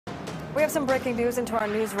We have some breaking news into our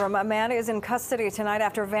newsroom. A man is in custody tonight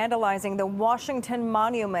after vandalizing the Washington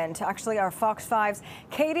Monument. Actually, our Fox 5's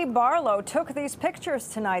Katie Barlow took these pictures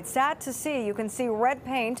tonight. Sad to see. You can see red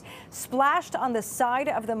paint splashed on the side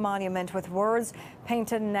of the monument with words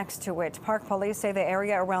painted next to it. Park police say the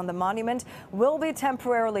area around the monument will be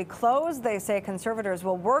temporarily closed. They say conservators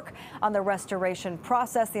will work on the restoration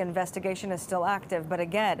process. The investigation is still active. But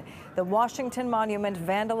again, the Washington Monument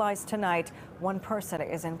vandalized tonight. One person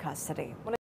is in custody.